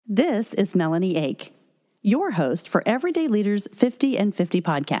This is Melanie Ake, your host for Everyday Leaders 50 and 50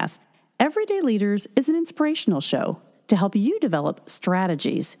 podcast. Everyday Leaders is an inspirational show to help you develop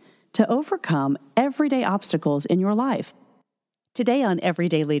strategies to overcome everyday obstacles in your life. Today on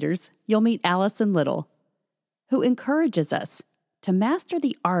Everyday Leaders, you'll meet Allison Little, who encourages us to master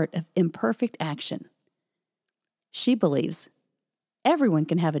the art of imperfect action. She believes everyone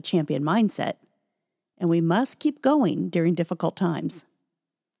can have a champion mindset, and we must keep going during difficult times.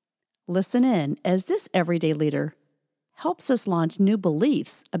 Listen in as this everyday leader helps us launch new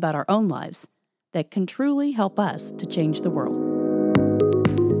beliefs about our own lives that can truly help us to change the world.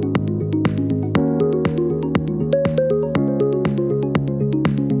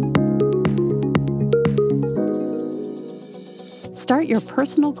 Start your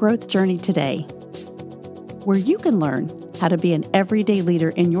personal growth journey today, where you can learn how to be an everyday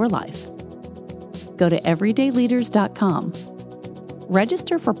leader in your life. Go to everydayleaders.com.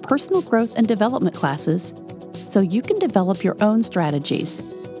 Register for personal growth and development classes so you can develop your own strategies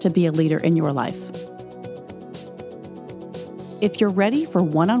to be a leader in your life. If you're ready for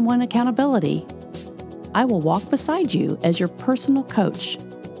one-on-one accountability, I will walk beside you as your personal coach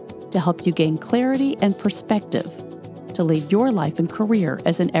to help you gain clarity and perspective to lead your life and career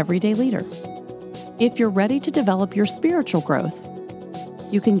as an everyday leader. If you're ready to develop your spiritual growth,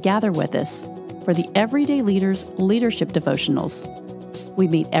 you can gather with us for the Everyday Leaders Leadership Devotionals. We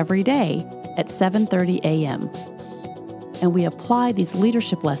meet every day at 7:30 a.m. and we apply these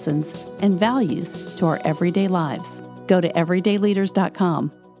leadership lessons and values to our everyday lives. Go to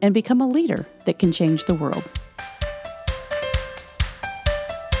everydayleaders.com and become a leader that can change the world.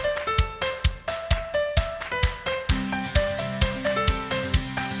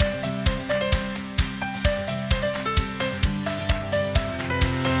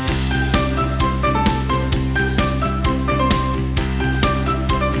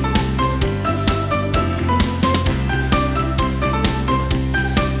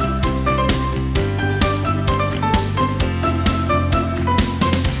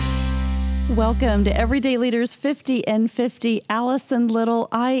 Welcome to Everyday Leaders 50 and 50. Allison Little,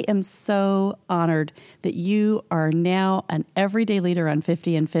 I am so honored that you are now an everyday leader on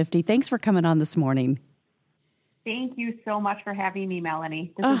 50 and 50. Thanks for coming on this morning. Thank you so much for having me,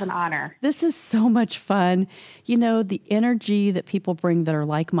 Melanie. This is an honor. This is so much fun. You know, the energy that people bring that are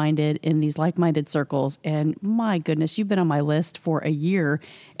like-minded in these like-minded circles. And my goodness, you've been on my list for a year,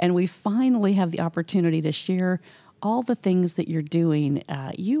 and we finally have the opportunity to share all the things that you're doing.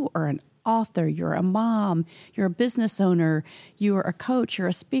 You are an author, you're a mom, you're a business owner, you're a coach, you're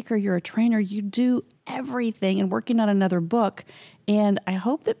a speaker, you're a trainer, you do everything and working on another book. And I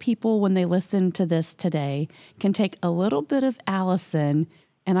hope that people, when they listen to this today, can take a little bit of Allison,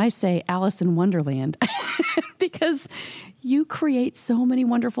 and I say Alice in Wonderland, because you create so many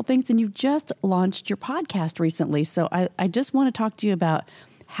wonderful things, and you've just launched your podcast recently. So I just want to talk to you about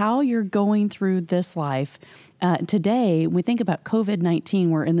how you're going through this life. Today, when we think about COVID-19,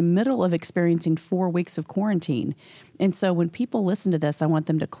 we're in the middle of experiencing 4 weeks of quarantine. And so when people listen to this, I want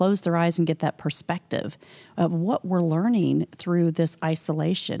them to close their eyes and get that perspective of what we're learning through this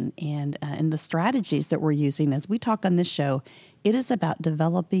isolation and the strategies that we're using. As we talk on this show, it is about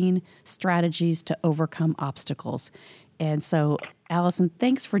developing strategies to overcome obstacles. And so, Allison,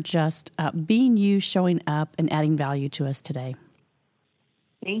 thanks for just being you, showing up, and adding value to us today.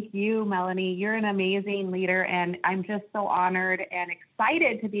 Thank you, Melanie. You're an amazing leader, and I'm just so honored and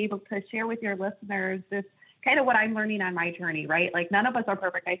excited to be able to share with your listeners this kind of what I'm learning on my journey, right? Like, none of us are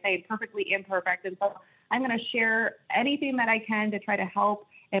perfect. I say perfectly imperfect. And so I'm going to share anything that I can to try to help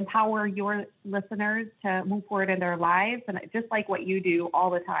empower your listeners to move forward in their lives, and just like what you do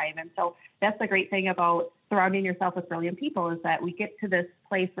all the time. And so that's the great thing about surrounding yourself with brilliant people, is that we get to this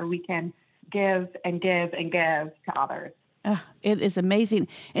place where we can give and give and give to others. It is amazing.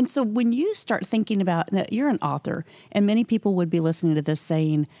 And so when you start thinking about, you're an author, and many people would be listening to this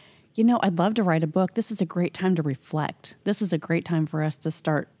saying, you know, I'd love to write a book. This is a great time to reflect. This is a great time for us to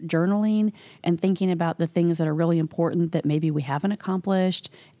start journaling and thinking about the things that are really important that maybe we haven't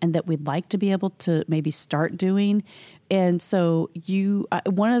accomplished and that we'd like to be able to maybe start doing. And so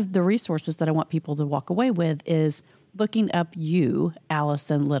one of the resources that I want people to walk away with is looking up you,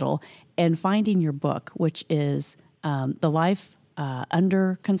 Allison Little, and finding your book, which is The Life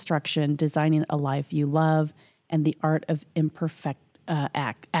Under Construction, Designing a Life You Love, and the Art of Imperfect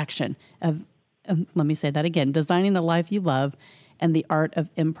Action. Let me say that again, Designing a Life You Love, and the Art of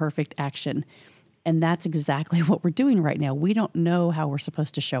Imperfect Action. And that's exactly what we're doing right now. We don't know how we're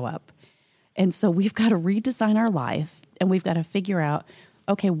supposed to show up. And so we've got to redesign our life, and we've got to figure out,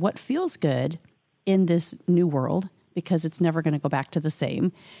 okay, what feels good in this new world because it's never going to go back to the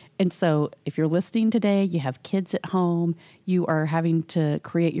same. And so if you're listening today, you have kids at home, you are having to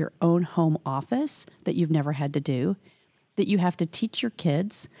create your own home office that you've never had to do, that you have to teach your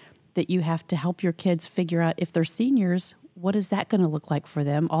kids, that you have to help your kids figure out if they're seniors, what is that going to look like for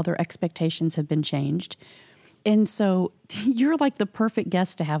them? All their expectations have been changed. And so you're like the perfect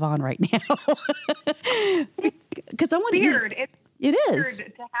guest to have on right now. Because I want to weird. It is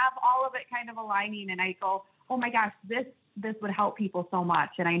weird to have all of it kind of aligning. And I go, oh my gosh, this would help people so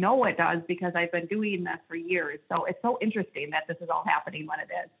much. And I know it does because I've been doing this for years. So it's so interesting that this is all happening when it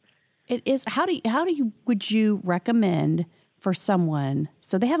is. It is. Would you recommend for someone,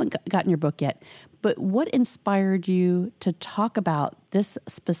 so they haven't gotten your book yet, but what inspired you to talk about this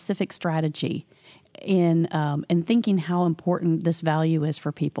specific strategy in thinking how important this value is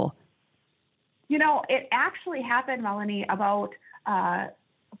for people? You know, it actually happened, Melanie, about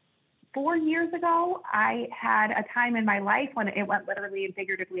 4 years ago. I had a time in my life when it went literally and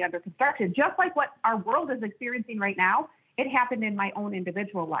figuratively under construction, just like what our world is experiencing right now. It happened in my own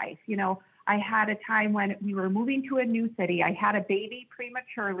individual life. You know, I had a time when we were moving to a new city. I had a baby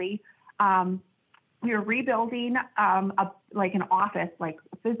prematurely. We were rebuilding an office, like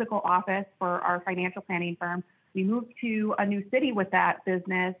a physical office for our financial planning firm. We moved to a new city with that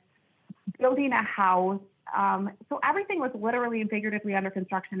business, building a house. So everything was literally and figuratively under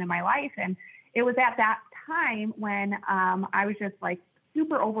construction in my life. And it was at that time when I was just like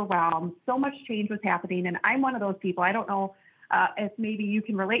super overwhelmed. So much change was happening. And I'm one of those people, I don't know if maybe you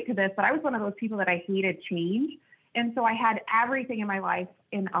can relate to this, but I was one of those people that I hated change. And so I had everything in my life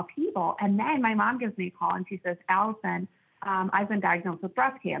in upheaval. And then my mom gives me a call and she says, Allison, I've been diagnosed with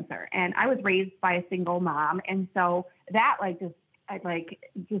breast cancer. And I was raised by a single mom. And so that I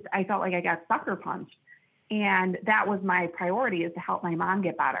felt like I got sucker punched. And that was my priority, is to help my mom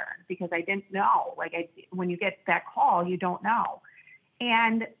get better, because I didn't know, when you get that call, you don't know.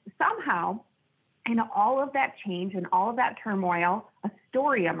 And somehow, in all of that change and all of that turmoil, a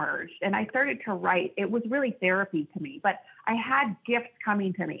story emerged and I started to write. It was really therapy to me, but I had gifts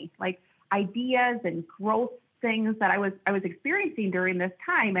coming to me, like ideas and growth things that I was experiencing during this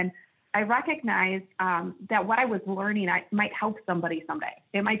time. And I recognized that what I was learning, I might help somebody someday.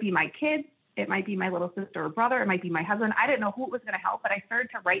 It might be my kids. It might be my little sister or brother. It might be my husband. I didn't know who it was going to help, but I started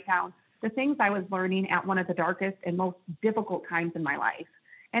to write down the things I was learning at one of the darkest and most difficult times in my life.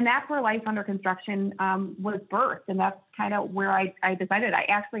 And that's where Life Under Construction was birthed. And that's kind of where I decided. I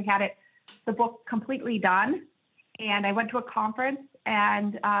actually had the book completely done. And I went to a conference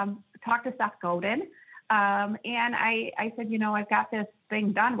and talked to Seth Godin. And I said, I've got this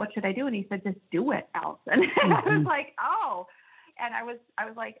thing done. What should I do? And he said, just do it, Allison. And I was like, oh. And I was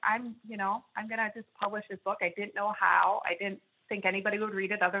like, I'm going to just publish this book. I didn't know how. I didn't think anybody would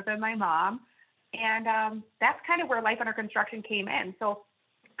read it other than my mom. And that's kind of where Life Under Construction came in. So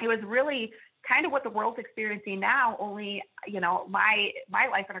it was really kind of what the world's experiencing now, only, my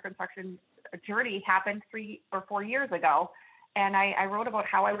Life Under Construction journey happened 3 or 4 years ago. And I wrote about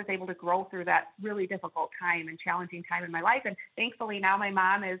how I was able to grow through that really difficult time and challenging time in my life. And thankfully now my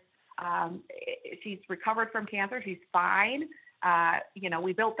mom is, she's recovered from cancer. She's fine.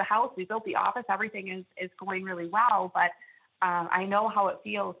 We built the house, we built the office, everything is going really well, but I know how it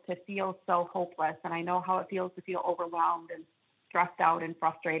feels to feel so hopeless. And I know how it feels to feel overwhelmed and stressed out and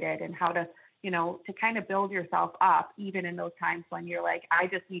frustrated, and how to, to kind of build yourself up, even in those times when you're like, I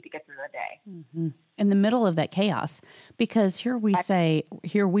just need to get through the day. Mm-hmm. In the middle of that chaos, because here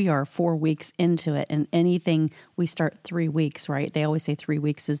we are 4 weeks into it, and anything we start 3 weeks, right? They always say 3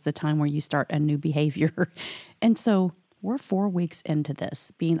 weeks is the time where you start a new behavior. And so we're 4 weeks into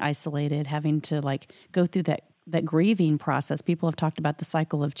this, being isolated, having to go through that grieving process. People have talked about the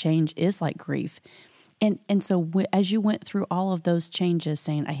cycle of change is like grief. And so as you went through all of those changes,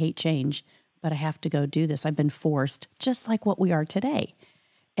 saying, I hate change, but I have to go do this. I've been forced, just like what we are today.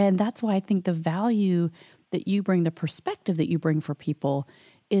 And that's why I think the value that you bring, the perspective that you bring for people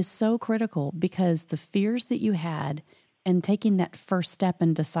is so critical, because the fears that you had and taking that first step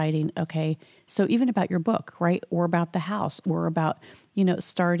and deciding, okay, so even about your book, right? Or about the house, or about,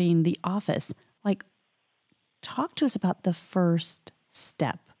 starting the office, talk to us about the first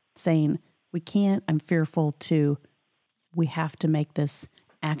step, saying, we can't, I'm fearful, to, we have to make this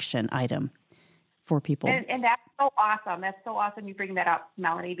action item for people. And that's so awesome. That's so awesome you bring that up,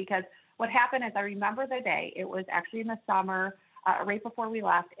 Melanie, because what happened is I remember the day. It was actually in the summer, right before we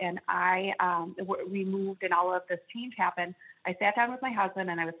left, and we moved and all of this change happened. I sat down with my husband,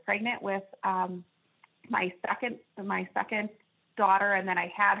 and I was pregnant with my second daughter, and then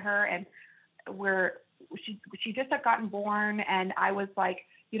I had her, and she just had gotten born, and I was like,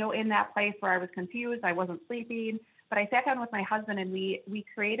 in that place where I was confused. I wasn't sleeping. but I sat down with my husband and we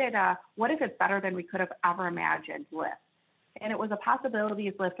created a what if it's better than we could have ever imagined list. And it was a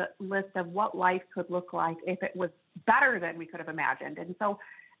possibilities list of what life could look like if it was better than we could have imagined. And so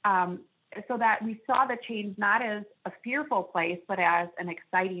that we saw the change not as a fearful place, but as an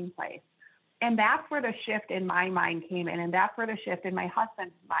exciting place. And that's where the shift in my mind came in. And that's where the shift in my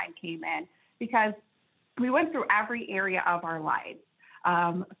husband's mind came in, because we went through every area of our lives,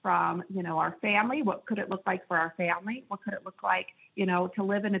 from, our family. What could it look like for our family? What could it look like, to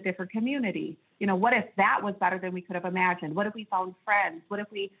live in a different community? What if that was better than we could have imagined? What if we found friends? What if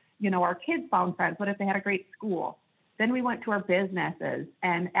we, our kids found friends? What if they had a great school? Then we went to our businesses.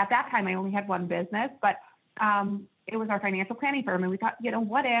 And at that time, I only had one business, but it was our financial planning firm. And we thought,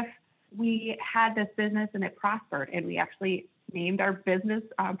 what if we had this business and it prospered, and we actually named our business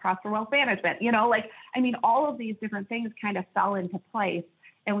Prosper Wealth Management? All of these different things kind of fell into place.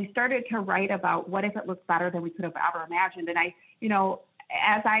 And we started to write about what if it looked better than we could have ever imagined. And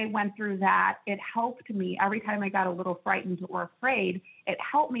as I went through that, it helped me every time I got a little frightened or afraid. It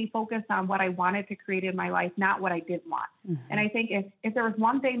helped me focus on what I wanted to create in my life, not what I didn't want. Mm-hmm. And I think if there was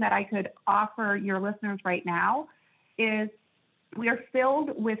one thing that I could offer your listeners right now, is we are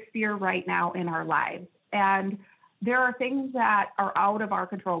filled with fear right now in our lives. And there are things that are out of our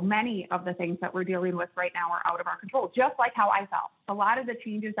control. Many of the things that we're dealing with right now are out of our control, just like how I felt. A lot of the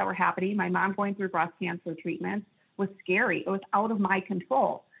changes that were happening, my mom going through breast cancer treatment, was scary. It was out of my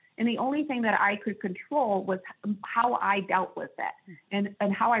control. And the only thing that I could control was how I dealt with it,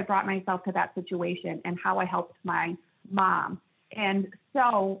 and how I brought myself to that situation, and how I helped my mom. And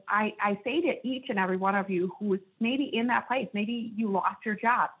so I say to each and every one of you who is maybe in that place, maybe you lost your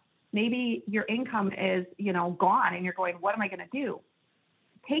job, maybe your income is, gone, and you're going, what am I going to do?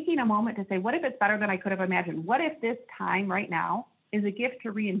 Taking a moment to say, what if it's better than I could have imagined? What if this time right now is a gift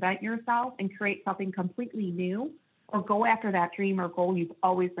to reinvent yourself and create something completely new, or go after that dream or goal you've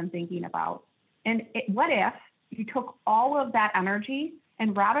always been thinking about? And what if you took all of that energy,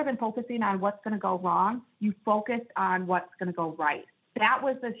 and rather than focusing on what's going to go wrong, you focused on what's going to go right? That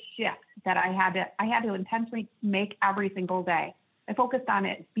was the shift that I had to intentionally make every single day. I focused on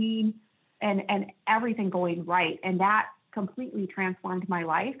it being and everything going right. And that completely transformed my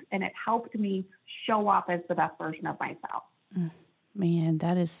life, and it helped me show up as the best version of myself. Man,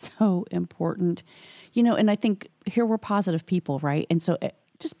 that is so important. And I think here we're positive people, right? And so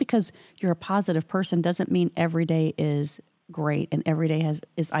just because you're a positive person doesn't mean every day is great and every day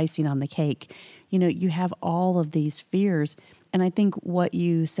is icing on the cake. You have all of these fears. And I think what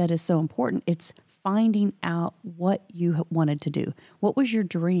you said is so important. It's finding out what you wanted to do. What was your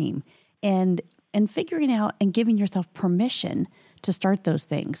dream? And figuring out and giving yourself permission to start those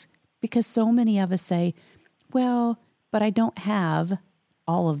things. Because so many of us say, well, but I don't have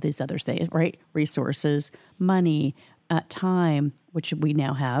all of these other things, right? Resources, money, time, which we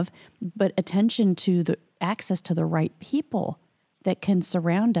now have, but attention to the access to the right people that can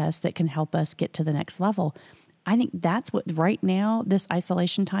surround us, that can help us get to the next level. I think that's what right now, this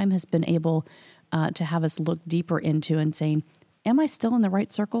isolation time has been able to have us look deeper into, and saying, am I still in the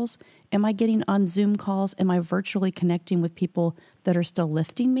right circles? Am I getting on Zoom calls? Am I virtually connecting with people that are still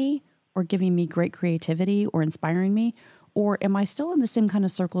lifting me or giving me great creativity or inspiring me? Or am I still in the same kind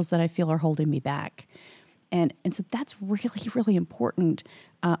of circles that I feel are holding me back? And so that's really, really important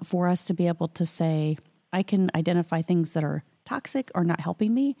for us to be able to say, I can identify things that are toxic or not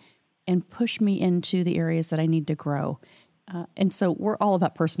helping me and push me into the areas that I need to grow. And so we're all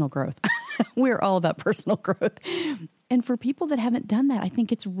about personal growth. We're all about personal growth. And for people that haven't done that, I think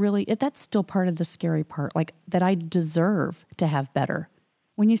that's still part of the scary part, like that I deserve to have better.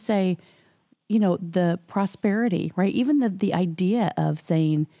 When you say, the prosperity, right? Even the idea of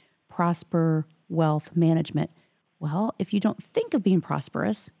saying prosper wealth management. Well, if you don't think of being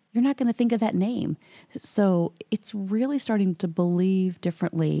prosperous, you're not going to think of that name. So it's really starting to believe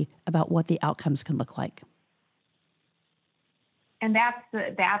differently about what the outcomes can look like. And that's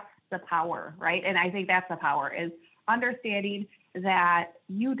the power, right? And I think that's the power, is understanding that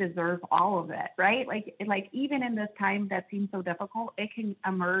you deserve all of it, right? Like even in this time that seems so difficult, you can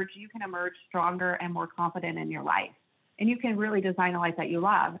emerge stronger and more confident in your life. And you can really design a life that you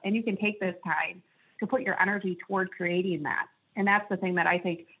love. And you can take this time to put your energy toward creating that. And that's the thing that I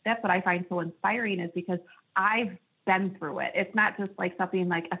think, that's what I find so inspiring, is because I've been through it. It's not just like something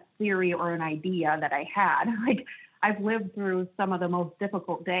like a theory or an idea that I had. Like, I've lived through some of the most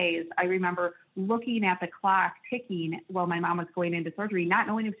difficult days. I remember looking at the clock ticking while my mom was going into surgery, not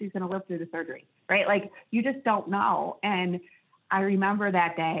knowing if she's going to live through the surgery, right? Like, you just don't know. And I remember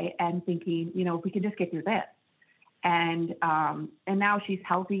that day and thinking, if we could just get through this. And now she's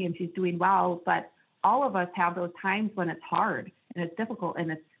healthy and she's doing well. But all of us have those times when it's hard and it's difficult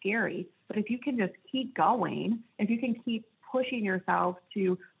and it's scary. But if you can just keep going, if you can keep pushing yourself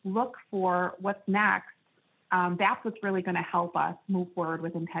to look for what's next, that's what's really going to help us move forward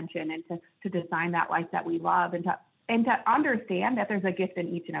with intention and to design that life that we love and to understand that there's a gift in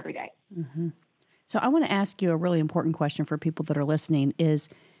each and every day. Mm-hmm. So I want to ask you a really important question for people that are listening is,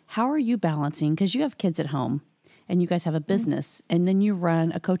 how are you balancing, because you have kids at home and you guys have a business and then you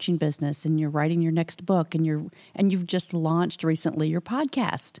run a coaching business and you're writing your next book and you've just launched recently your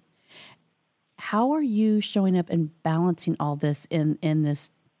podcast. How are you showing up and balancing all this in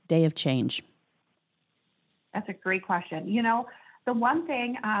this day of change? That's a great question. The one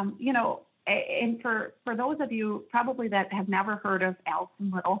thing, and for those of you probably that have never heard of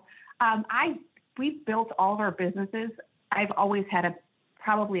Allison Little, we've built all of our businesses. I've always had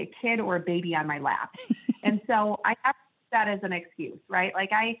probably a kid or a baby on my lap. And so I have that as an excuse, right?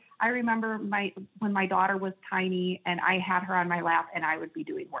 Like I remember when my daughter was tiny and I had her on my lap and I would be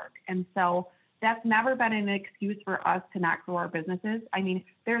doing work. And so that's never been an excuse for us to not grow our businesses. I mean,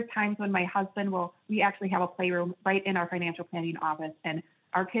 there's times when my husband we actually have a playroom right in our financial planning office, and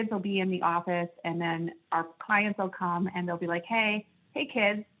our kids will be in the office, and then our clients will come and they'll be like, hey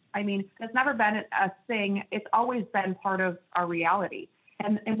kids. I mean, that's never been a thing. It's always been part of our reality.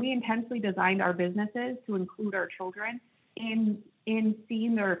 And we intentionally designed our businesses to include our children in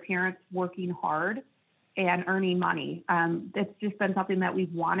seeing their parents working hard and earning money. It's just been something that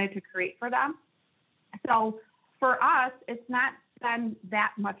we've wanted to create for them. So for us, it's not been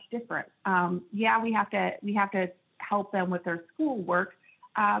that much different. We have to help them with their schoolwork,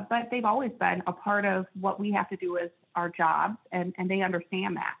 but they've always been a part of what we have to do as our jobs, and they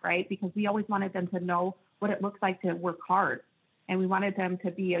understand that, right? Because we always wanted them to know what it looks like to work hard, and we wanted them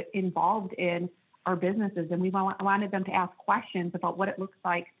to be involved in our businesses, and we wanted them to ask questions about what it looks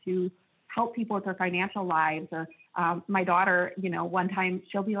like to help people with their financial lives. Or my daughter, one time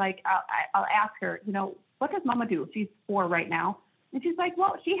she'll be like, I'll ask her, what does Mama do? She's 4 right now. And she's like,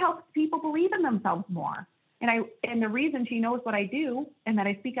 well, she helps people believe in themselves more. And the reason she knows what I do and that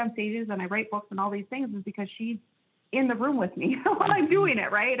I speak on stages and I write books and all these things is because she's in the room with me while I'm doing it,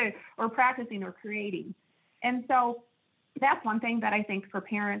 right? Or practicing or creating. And so that's one thing that I think for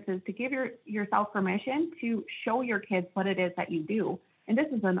parents is to give yourself permission to show your kids what it is that you do. And this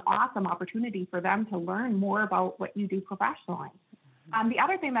is an awesome opportunity for them to learn more about what you do professionally. The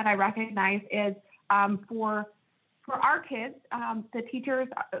other thing that I recognize is for our kids, the teachers,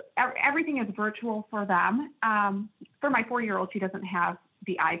 everything is virtual for them. For my 4-year-old, she doesn't have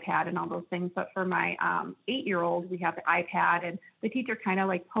the iPad and all those things. But for my 8-year-old, we have the iPad, and the teacher kind of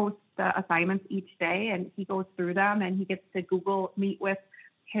like posts the assignments each day, and he goes through them, and he gets to Google Meet with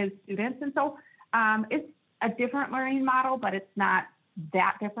his students. And so it's a different learning model, but it's not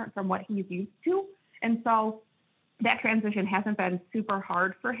that different from what he's used to. And so that transition hasn't been super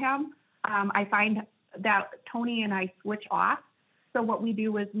hard for him. I find that Tony and I switch off. So what we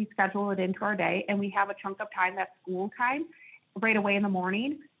do is we schedule it into our day, and we have a chunk of time that's school time right away in the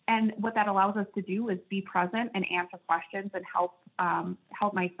morning. And what that allows us to do is be present and answer questions and help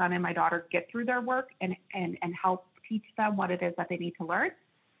my son and my daughter get through their work and help teach them what it is that they need to learn.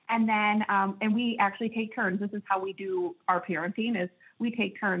 And then, and we actually take turns. This is how we do our parenting, is we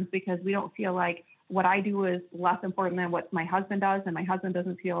take turns, because we don't feel like what I do is less important than what my husband does, and my husband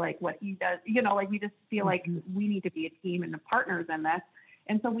doesn't feel like what he does. We just feel like we need to be a team and the partners in this.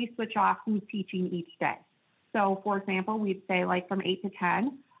 And so we switch off who's teaching each day. So, for example, we'd say like from 8 to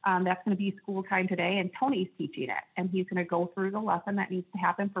 10, that's going to be school time today, and Tony's teaching it. And he's going to go through the lesson that needs to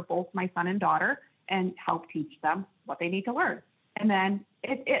happen for both my son and daughter and help teach them what they need to learn. And then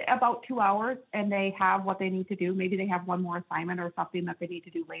it's about 2 hours, and they have what they need to do. Maybe they have one more assignment or something that they need to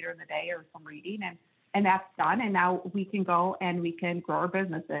do later in the day, or some reading, and that's done. And now we can go and we can grow our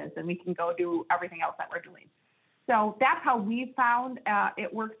businesses, and we can go do everything else that we're doing. So that's how we found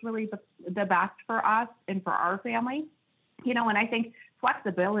it works really the best for us and for our family. And I think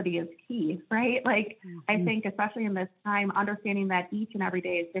flexibility is key, right? Like, I think especially in this time, understanding that each and every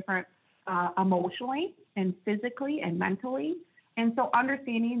day is different emotionally and physically and mentally. And so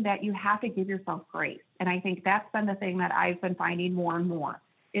understanding that you have to give yourself grace. And I think that's been the thing that I've been finding more and more,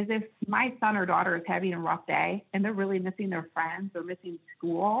 is if my son or daughter is having a rough day and they're really missing their friends or missing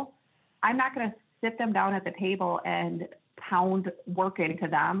school, I'm not going to sit them down at the table and pound work into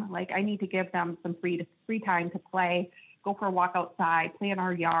them. Like, I need to give them some free time to play, go for a walk outside, play in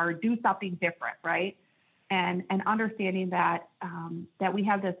our yard, do something different, right? And understanding that that we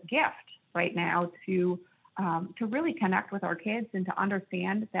have this gift right now to really connect with our kids and to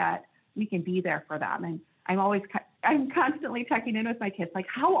understand that we can be there for them. And I'm always I'm constantly checking in with my kids, like,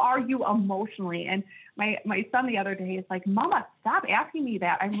 how are you emotionally? And my son the other day is like, Mama, stop asking me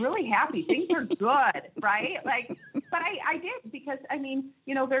that. I'm really happy. Things are good, right? Like, but I did because I mean,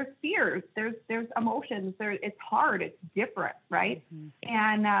 there's fears, there's emotions, it's hard, it's different, right? Mm-hmm.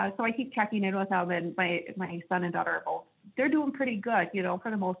 And so I keep checking in with them, and my son and daughter are both. They're doing pretty good,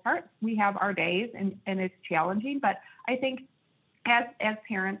 for the most part. We have our days, and it's challenging, but I think as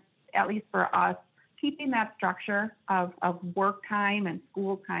parents, at least for us, keeping that structure of work time and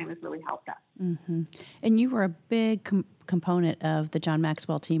school time has really helped us. Mm-hmm. And you were a big component of the John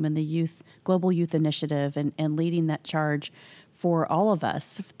Maxwell team and the Global Youth Initiative and leading that charge for all of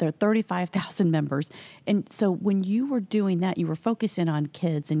us. There are 35,000 members. And so when you were doing that, you were focusing on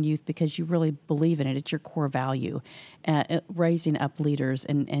kids and youth because you really believe in it. It's your core value, raising up leaders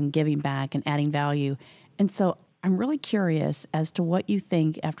and giving back and adding value. And so I'm really curious as to what you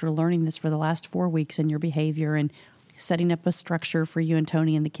think after learning this for the last 4 weeks in your behavior and setting up a structure for you and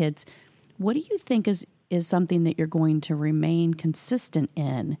Tony and the kids. What do you think is something that you're going to remain consistent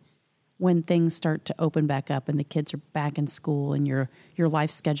in when things start to open back up and the kids are back in school and your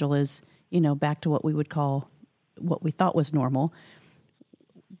life schedule is, back to what we would call what we thought was normal?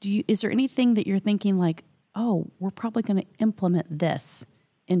 Is there anything that you're thinking like, oh, we're probably going to implement this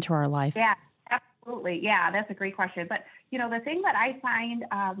into our life? Yeah. Absolutely. Yeah, that's a great question. But, the thing that I find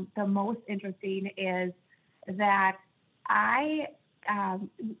the most interesting is that my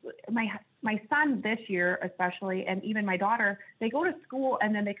son this year especially, and even my daughter, they go to school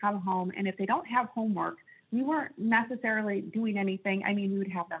and then they come home. And if they don't have homework, we weren't necessarily doing anything. I mean, we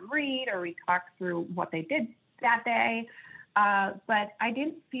would have them read or we talk through what they did that day. But I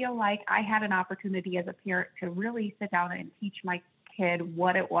didn't feel like I had an opportunity as a parent to really sit down and teach my kid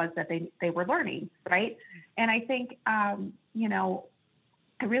what it was that they were learning, right? And I think, I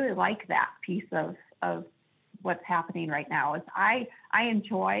really like that piece of what's happening right now. Is I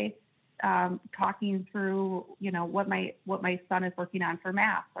enjoy talking through, what my son is working on for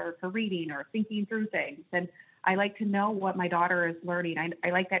math or for reading or thinking through things. And I like to know what my daughter is learning. I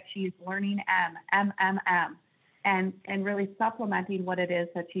like that she's learning M, and really supplementing what it is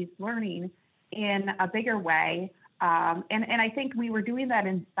that she's learning in a bigger way. And I think we were doing that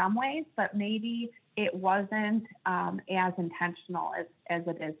in some ways, but maybe it wasn't as intentional as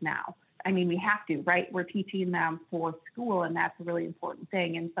it is now. I mean, we have to, right? We're teaching them for school, and that's a really important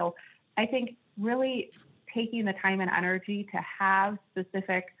thing. And so I think really taking the time and energy to have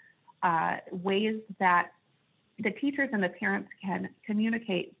specific ways that the teachers and the parents can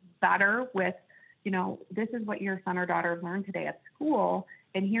communicate better with, this is what your son or daughter learned today at school,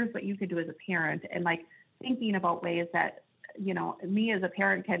 and here's what you could do as a parent. And like, thinking about ways that, me as a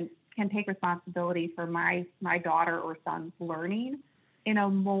parent can take responsibility for my daughter or son's learning in a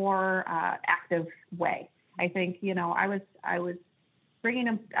more active way. I think, I was bringing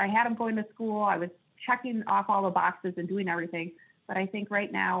them, I had them going to school. I was checking off all the boxes and doing everything. But I think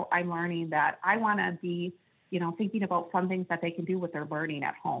right now I'm learning that I want to be, thinking about fun things that they can do with their learning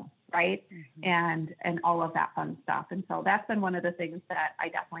at home, right? Mm-hmm. And all of that fun stuff. And so that's been one of the things that I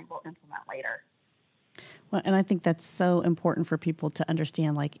definitely will implement later. Well, and I think that's so important for people to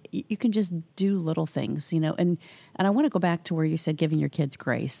understand, like, you can just do little things, and I want to go back to where you said giving your kids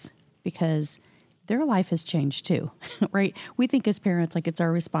grace, because their life has changed too, right? We think as parents, like, it's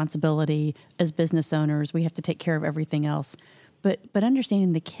our responsibility as business owners, we have to take care of everything else. But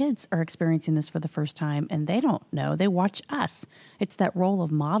understanding the kids are experiencing this for the first time and they don't know, they watch us. It's that role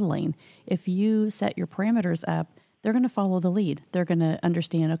of modeling. If you set your parameters up, they're going to follow the lead. They're going to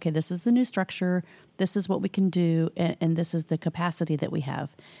understand, okay, this is the new structure, this is what we can do, and this is the capacity that we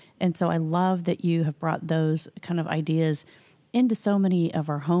have. And so I love that you have brought those kind of ideas into so many of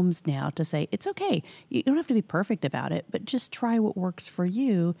our homes now to say, it's okay. You don't have to be perfect about it, but just try what works for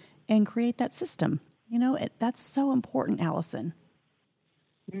you and create that system. That's so important, Allison.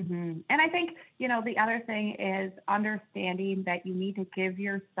 Mm-hmm. And I think, the other thing is understanding that you need to give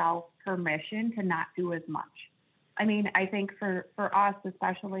yourself permission to not do as much. I mean, I think for us,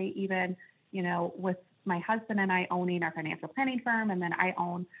 especially even, with my husband and I owning our financial planning firm, and then I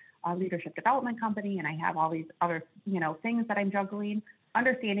own a leadership development company, and I have all these other, things that I'm juggling,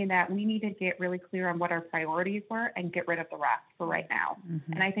 understanding that we need to get really clear on what our priorities were and get rid of the rest for right now.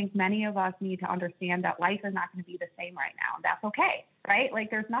 Mm-hmm. And I think many of us need to understand that life is not going to be the same right now. And that's okay, right? Like,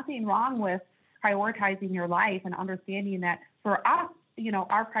 there's nothing wrong with prioritizing your life and understanding that for us,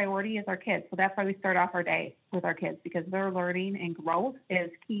 our priority is our kids. So that's why we start off our day with our kids, because their learning and growth is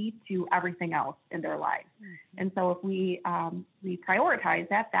key to everything else in their lives. Mm-hmm. And so if we prioritize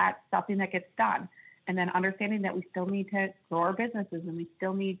that, that's something that gets done. And then understanding that we still need to grow our businesses, and we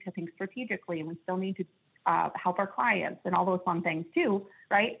still need to think strategically, and we still need to help our clients and all those fun things too,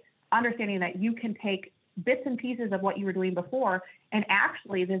 right? Understanding that you can take bits and pieces of what you were doing before. And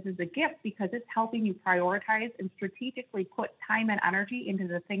actually, this is a gift because it's helping you prioritize and strategically put time and energy into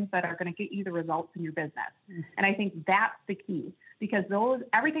the things that are going to get you the results in your business. And I think that's the key, because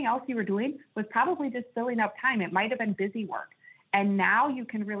everything else you were doing was probably just filling up time. It might have been busy work. And now you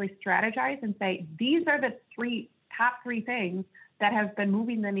can really strategize and say, these are the top three things that have been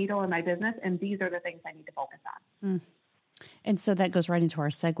moving the needle in my business. And these are the things I need to focus on. And so that goes right into our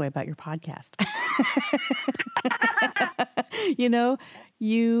segue about your podcast.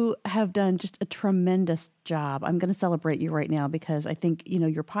 You have done just a tremendous job. I'm going to celebrate you right now because I think,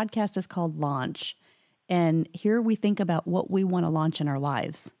 your podcast is called Launch. And here we think about what we want to launch in our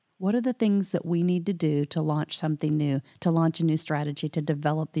lives. What are the things that we need to do to launch something new, to launch a new strategy, to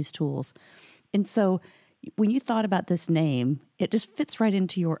develop these tools? And so when you thought about this name, it just fits right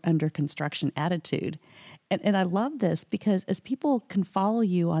into your under construction attitude. And I love this because as people can follow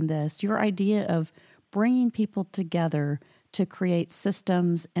you on this, your idea of bringing people together to create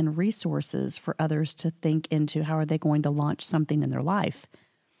systems and resources for others to think into how are they going to launch something in their life.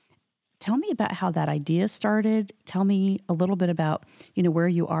 Tell me about how that idea started. Tell me a little bit about, where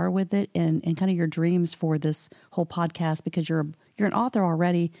you are with it and kind of your dreams for this whole podcast, because you're an author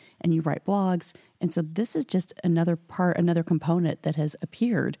already and you write blogs. And so this is just another component that has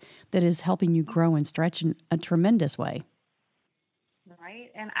appeared that is helping you grow and stretch in a tremendous way.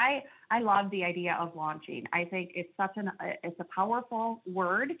 Right. And I love the idea of launching. I think it's it's a powerful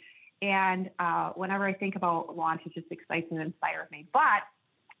word. And whenever I think about launch, it just excites and inspires me. But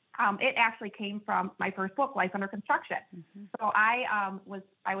it actually came from my first book, Life Under Construction. Mm-hmm. So I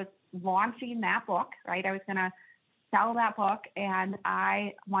was launching that book, right? I was going to sell that book, and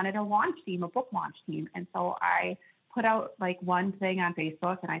I wanted a launch team, a book launch team. And so I put out like one thing on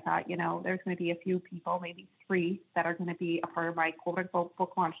Facebook, and I thought, there's going to be a few people, maybe 3, that are going to be a part of my quote unquote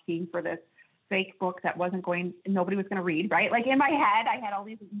book launch team for this fake book that nobody was going to read, right? Like in my head, I had all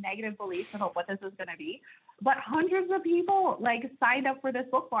these negative beliefs about what this was going to be, but hundreds of people signed up for this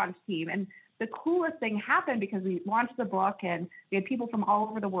book launch team. And the coolest thing happened because we launched the book and we had people from all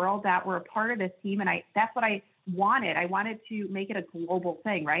over the world that were a part of this team. And that's what I wanted. I wanted to make it a global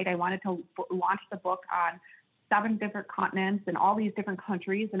thing, right? I wanted to launch the book on 7 different continents and all these different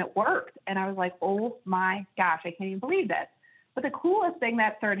countries, and it worked. And I was like, oh my gosh, I can't even believe this. But the coolest thing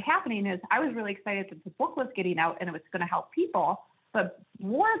that started happening is I was really excited that the book was getting out and it was going to help people. But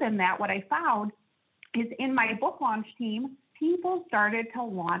more than that, what I found is in my book launch team, people started to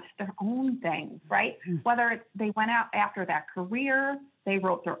launch their own things, right? Whether they went out after that career, they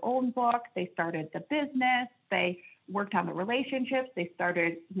wrote their own book, they started the business, they worked on the relationships, they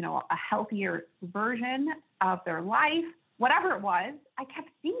started, a healthier version of their life, whatever it was. I kept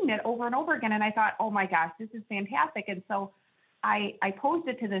seeing it over and over again. And I thought, oh my gosh, this is fantastic. And so I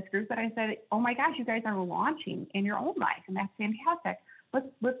posted to this group and I said, oh my gosh, you guys are launching in your own life. And that's fantastic.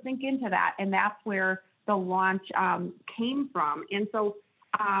 Let's think into that. And that's where the launch came from. And so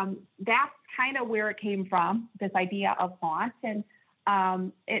that's kind of where it came from, this idea of launch. And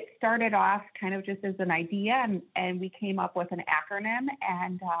it started off kind of just as an idea, and we came up with an acronym,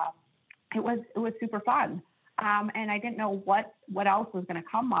 and it was super fun. And I didn't know what else was going to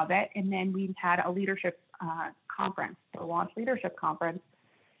come of it. And then we had a leadership conference, the Launch Leadership Conference.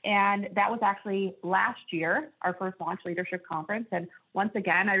 And that was actually last year, our first Launch Leadership Conference. And once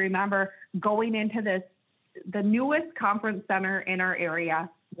again, I remember going into the newest conference center in our area,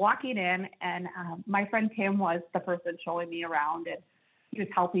 walking in, and my friend Tim was the person showing me around, and he was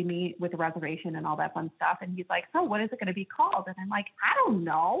helping me with the reservation and all that fun stuff. And he's like, so what is it going to be called? And I'm like, I don't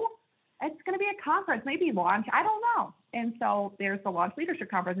know. It's going to be a conference, maybe launch. I don't know. And so there's the Launch Leadership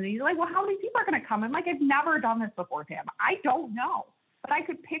Conference. And he's like, well, how many people are going to come? I'm like, I've never done this before, Tim. I don't know. But I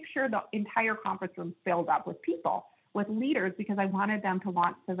could picture the entire conference room filled up with people, with leaders, because I wanted them to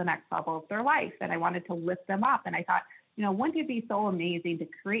launch to the next level of their life. And I wanted to lift them up. And I thought, wouldn't it be so amazing to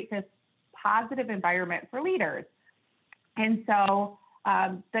create this positive environment for leaders? And so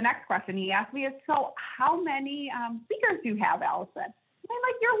the next question he asked me is, so how many speakers do you have, Allison? And I'm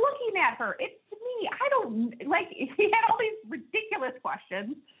like, you're looking at her. It's me. I don't, he had all these ridiculous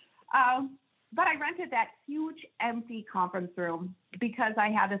questions. But I rented that huge empty conference room because I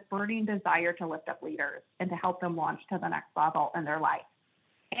had this burning desire to lift up leaders and to help them launch to the next level in their life.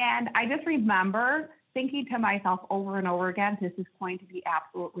 And I just remember thinking to myself over and over again, this is going to be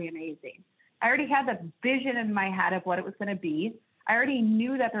absolutely amazing. I already had the vision in my head of what it was going to be. I already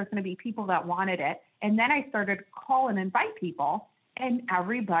knew that there was going to be people that wanted it. And then I started to call and invite people, and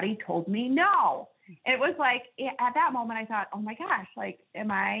everybody told me no. It was like, at that moment, I thought, oh my gosh,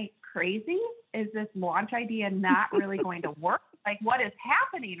 am I crazy? Is this launch idea not really going to work? Like, what is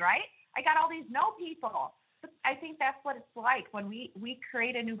happening, right? I got all these no people. I think that's what it's like when we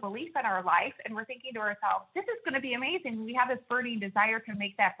create a new belief in our life and we're thinking to ourselves, this is going to be amazing. We have this burning desire to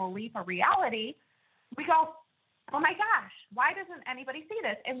make that belief a reality. We go, oh my gosh, why doesn't anybody see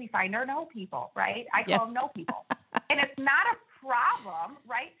this? And we find our no people, right? I call them no people. And it's not a problem,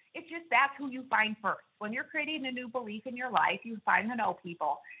 right? It's just that's who you find first. When you're creating a new belief in your life, you find the no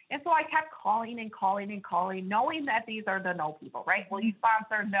people. And so I kept calling and calling and calling, knowing that these are the no people, right? Will you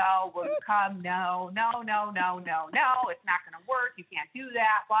sponsor? No. Will you come? No, no, no, no, no, no. It's not going to work. You can't do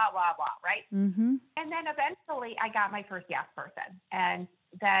that, blah, blah, blah, right? Mm-hmm. And then eventually I got my first yes person, and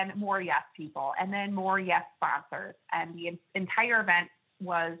then more yes people, and then more yes sponsors. And the entire event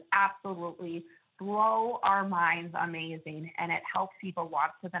was absolutely blow our minds amazing, and it helped people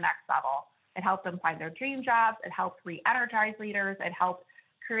launch to the next level. It helped them find their dream jobs. It helped re-energize leaders. It helped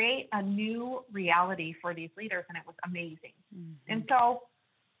create a new reality for these leaders, and it was amazing. Mm-hmm. And so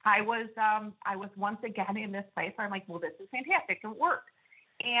I was once again in this place where I'm like, well, this is fantastic. It worked.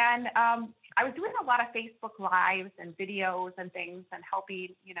 And I was doing a lot of Facebook Lives and videos and things and helping,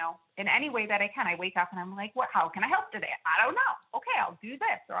 in any way that I can. I wake up and I'm like, how can I help today? I don't know. Okay, I'll do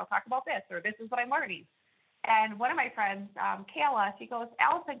this, or I'll talk about this, or this is what I'm learning. And one of my friends, Kayla, she goes,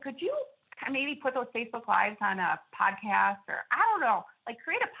 Allison, could you maybe put those Facebook Lives on a podcast, or I don't know, like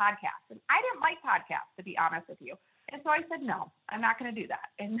create a podcast? And I didn't like podcasts, to be honest with you. And so I said, no, I'm not going to do that.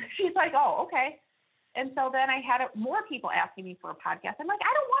 And she's like, oh, okay. And so then I had more people asking me for a podcast. I'm like,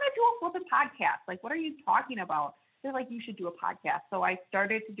 I don't want to do a flipping podcast. Like, what are you talking about? They're like, you should do a podcast. So I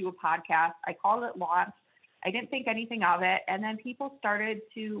started to do a podcast. I called it Launch. I didn't think anything of it. And then people started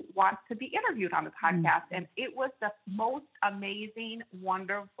to want to be interviewed on the podcast. Mm-hmm. And it was the most amazing,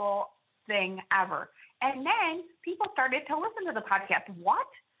 wonderful thing ever. And then people started to listen to the podcast. What?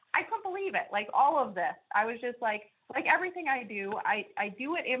 I couldn't believe it. Like all of this. I was just like everything I do, I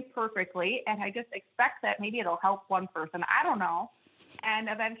do it imperfectly, and I just expect that maybe it'll help one person. I don't know. And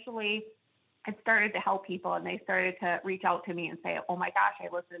eventually it started to help people, and they started to reach out to me and say, oh my gosh, I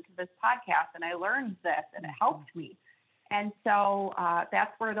listened to this podcast and I learned this and it helped me. And so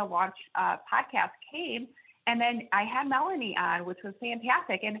that's where the Launch podcast came. And then I had Melanie on, which was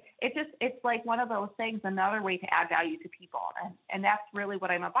fantastic. And it's like one of those things, another way to add value to people. And that's really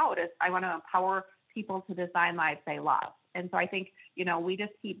what I'm about, is I want to empower people to design lives they love. And so I think,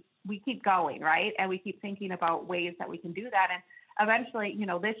 we keep going, right? And we keep thinking about ways that we can do that. And eventually,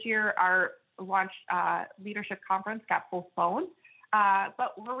 this year, our Launch Leadership Conference got postponed,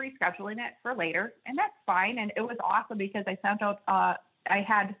 but we're rescheduling it for later, and that's fine. And it was awesome because I sent out, I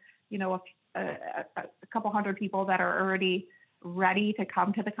had, a couple hundred people that are already ready to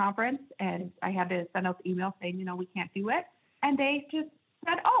come to the conference. And I had to send out emails saying, we can't do it. And they just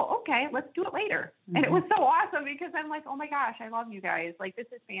said, oh, okay, let's do it later. Mm-hmm. And it was so awesome because I'm like, oh my gosh, I love you guys. Like, this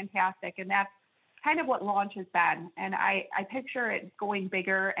is fantastic. And that's kind of what Launch has been. And I picture it going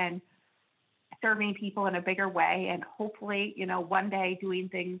bigger and serving people in a bigger way. And hopefully, one day doing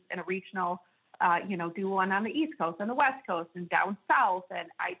things in a regional, do one on the East Coast and the West Coast and down South. And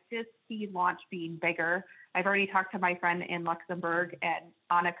I just see Launch being bigger. I've already talked to my friend in Luxembourg, and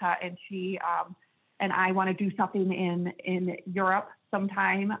Annika, and she and I want to do something in Europe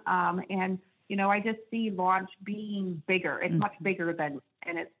sometime. And, I just see Launch being bigger. It's much bigger than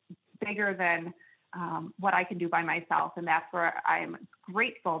what I can do by myself. And that's where I'm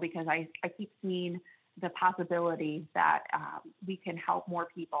grateful, because I keep seeing the possibility that we can help more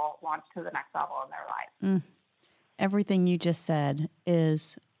people launch to the next level in their lives. Everything you just said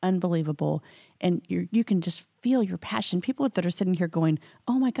is unbelievable. And you can just feel your passion. People that are sitting here going,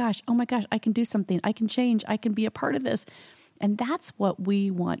 oh my gosh, I can do something. I can change. I can be a part of this. And that's what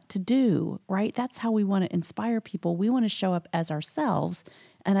we want to do, right? That's how we want to inspire people. We want to show up as ourselves.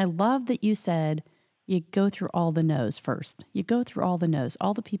 And I love that you said you go through all the no's first. You go through all the no's,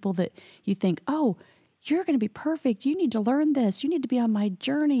 all the people that you think, oh, you're going to be perfect. You need to learn this. You need to be on my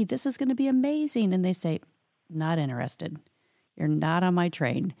journey. This is going to be amazing. And they say, not interested. You're not on my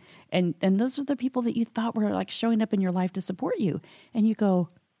train. And those are the people that you thought were like showing up in your life to support you. And you go,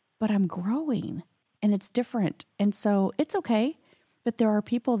 but I'm growing and it's different. And so it's okay. But there are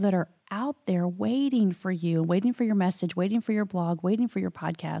people that are out there waiting for you, waiting for your message, waiting for your blog, waiting for your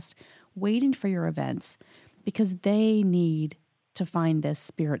podcast, waiting for your events, because they need to find this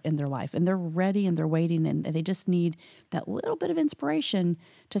spirit in their life, and they're ready and they're waiting, and they just need that little bit of inspiration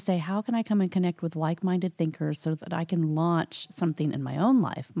to say, how can I come and connect with like-minded thinkers so that I can launch something in my own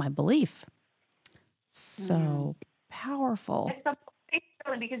life, my belief. So powerful. It's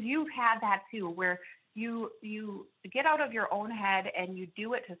so, because you've had that too, where you get out of your own head and you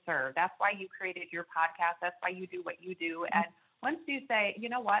do it to serve. That's why you created your podcast. That's why you do what you do. And once you say, you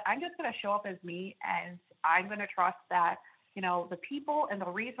know what, I'm just going to show up as me, and I'm going to trust that, the people and the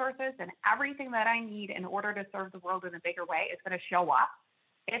resources and everything that I need in order to serve the world in a bigger way is going to show up.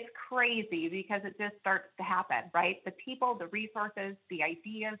 It's crazy because it just starts to happen, right? The people, the resources, the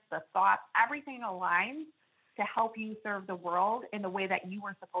ideas, the thoughts, everything aligns to help you serve the world in the way that you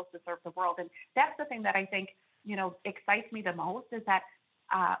were supposed to serve the world. And that's the thing that I think, excites me the most, is that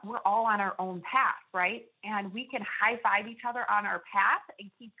we're all on our own path, right? And we can high five each other on our path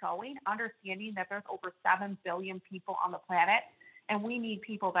and keep going, understanding that there's over 7 billion people on the planet. And we need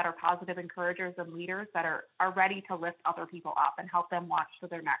people that are positive encouragers and leaders that are ready to lift other people up and help them launch to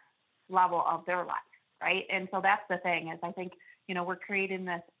their next level of their life, right? And so that's the thing, is I think, we're creating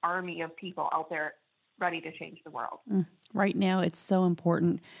this army of people out there ready to change the world. Right now, it's so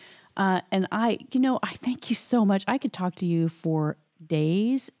important. And I thank you so much. I could talk to you for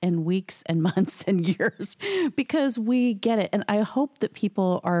days and weeks and months and years because we get it. And I hope that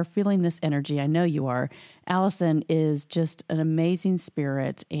people are feeling this energy. I know you are. Allison is just an amazing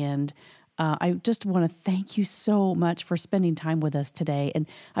spirit. And I just want to thank you so much for spending time with us today. And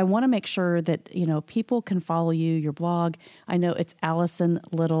I want to make sure that, people can follow you, your blog. I know it's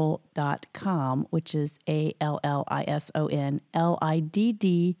AllisonLiddle.com, which is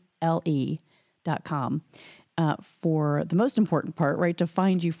AllisonLiddle.com. For the most important part, right, to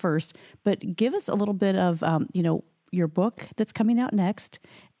find you first. But give us a little bit of, your book that's coming out next,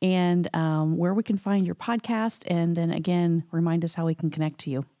 and where we can find your podcast. And then again, remind us how we can connect to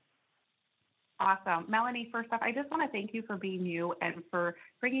you. Awesome. Melanie, first off, I just want to thank you for being you and for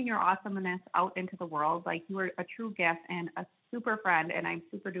bringing your awesomeness out into the world. Like, you are a true gift and a super friend, and I'm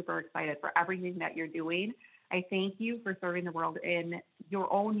super duper excited for everything that you're doing. I thank you for serving the world in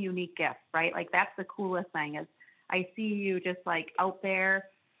your own unique gift, right? Like, that's the coolest thing, is I see you just like out there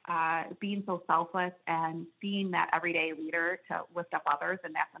being so selfless and being that everyday leader to lift up others.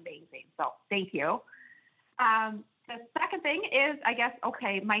 And that's amazing. So thank you. The second thing is,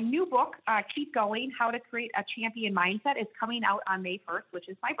 my new book, Keep Going, How to Create a Champion Mindset, is coming out on May 1st, which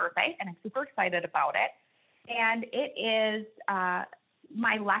is my birthday, and I'm super excited about it. And it is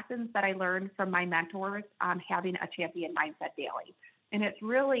my lessons that I learned from my mentors on having a champion mindset daily. And it's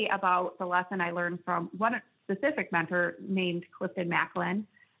really about the lesson I learned from one specific mentor named Clifton Macklin.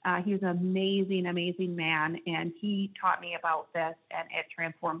 He was an amazing, amazing man, and he taught me about this, and it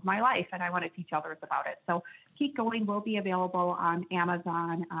transformed my life, and I want to teach others about it. So Keep Going will be available on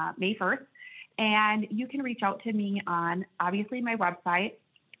Amazon May 1st, and you can reach out to me on, obviously, my website.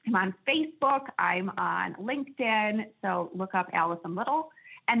 I'm on Facebook. I'm on LinkedIn. So look up Allison Liddle.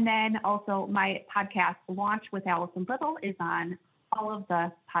 And then also my podcast, Launch with Allison Liddle, is on all of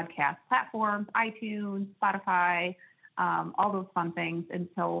the podcast platforms, iTunes, Spotify, all those fun things. And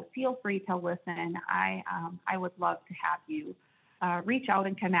so feel free to listen. I would love to have you reach out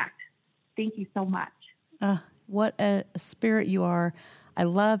and connect. Thank you so much. What a spirit you are. I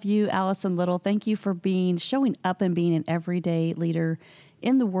love you, Allison Liddle. Thank you for showing up and being an everyday leader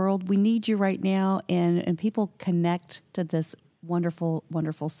in the world. We need you right now, and people connect to this wonderful,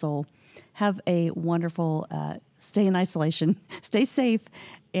 wonderful soul. Have a wonderful, stay in isolation, stay safe,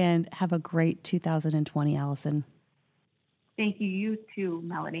 and have a great 2020, Allison. Thank you. You too,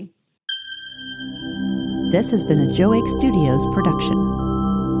 Melanie. This has been a Joe Ake Studios production.